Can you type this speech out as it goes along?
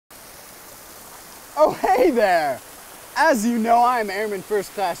Oh, hey there! As you know, I am Airman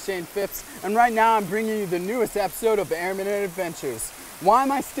First Class Shane Phipps, and right now I'm bringing you the newest episode of Airmen and Adventures. Why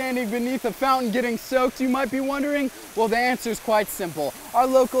am I standing beneath a fountain getting soaked, you might be wondering? Well, the answer is quite simple. Our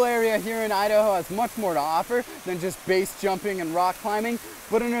local area here in Idaho has much more to offer than just base jumping and rock climbing,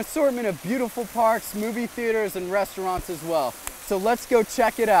 but an assortment of beautiful parks, movie theaters, and restaurants as well. So let's go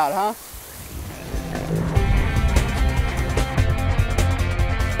check it out, huh?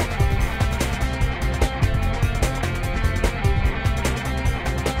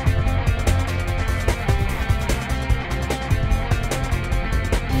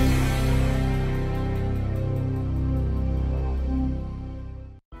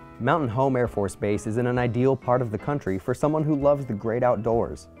 Mountain Home Air Force Base is in an ideal part of the country for someone who loves the great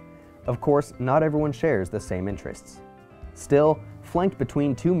outdoors. Of course, not everyone shares the same interests. Still, flanked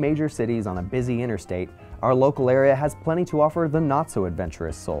between two major cities on a busy interstate, our local area has plenty to offer the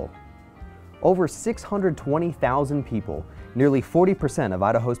not-so-adventurous soul. Over 620,000 people, nearly 40% of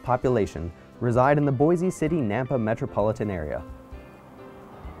Idaho's population, reside in the Boise City-Nampa metropolitan area.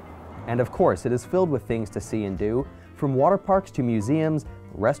 And of course, it is filled with things to see and do, from water parks to museums,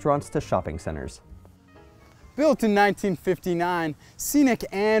 restaurants to shopping centers. Built in 1959, scenic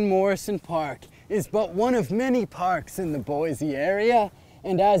Ann Morrison Park is but one of many parks in the Boise area,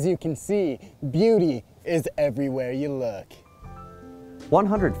 and as you can see, beauty is everywhere you look.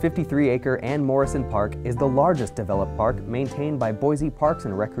 153-acre Ann Morrison Park is the largest developed park maintained by Boise Parks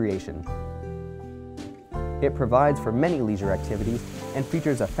and Recreation. It provides for many leisure activities and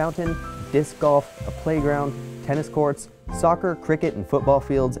features a fountain, disc golf, a playground, tennis courts, soccer, cricket, and football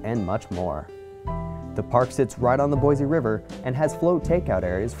fields, and much more. The park sits right on the Boise River and has float takeout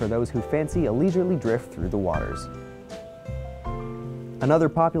areas for those who fancy a leisurely drift through the waters. Another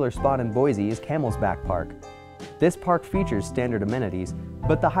popular spot in Boise is Camel's Back Park. This park features standard amenities,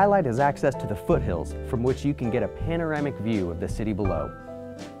 but the highlight is access to the foothills, from which you can get a panoramic view of the city below.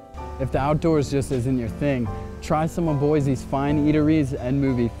 If the outdoors just isn't your thing, try some of Boise's fine eateries and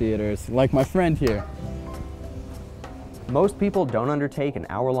movie theaters, like my friend here. Most people don't undertake an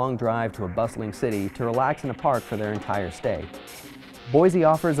hour-long drive to a bustling city to relax in a park for their entire stay. Boise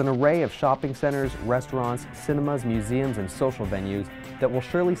offers an array of shopping centers, restaurants, cinemas, museums, and social venues that will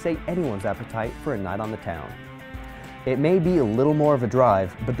surely sate anyone's appetite for a night on the town. It may be a little more of a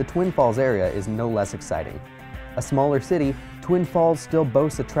drive, but the Twin Falls area is no less exciting. A smaller city, Twin Falls still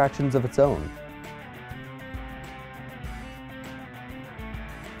boasts attractions of its own.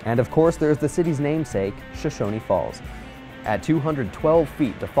 And of course, there's the city's namesake, Shoshone Falls. At 212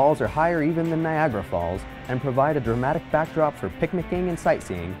 feet, the falls are higher even than Niagara Falls and provide a dramatic backdrop for picnicking and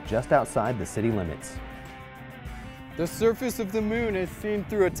sightseeing just outside the city limits. The surface of the moon as seen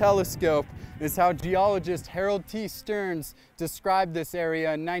through a telescope is how geologist Harold T. Stearns described this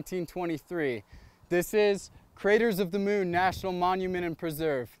area in 1923. This is Craters of the Moon National Monument and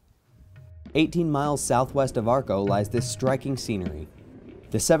Preserve. 18 miles southwest of Arco lies this striking scenery.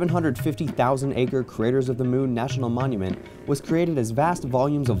 The 750,000-acre Craters of the Moon National Monument was created as vast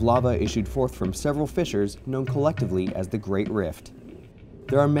volumes of lava issued forth from several fissures known collectively as the Great Rift.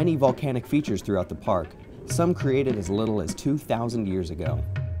 There are many volcanic features throughout the park, some created as little as 2,000 years ago.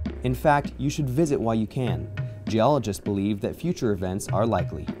 In fact, you should visit while you can. Geologists believe that future events are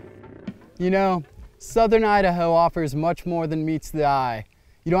likely. You know, southern Idaho offers much more than meets the eye.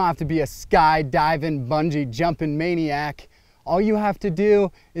 You don't have to be a skydiving, bungee jumping maniac. All you have to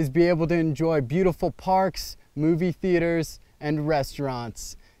do is be able to enjoy beautiful parks, movie theaters, and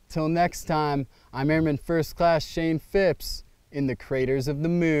restaurants. Till next time, I'm Airman First Class Shane Phipps in the Craters of the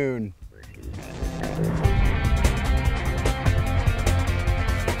Moon.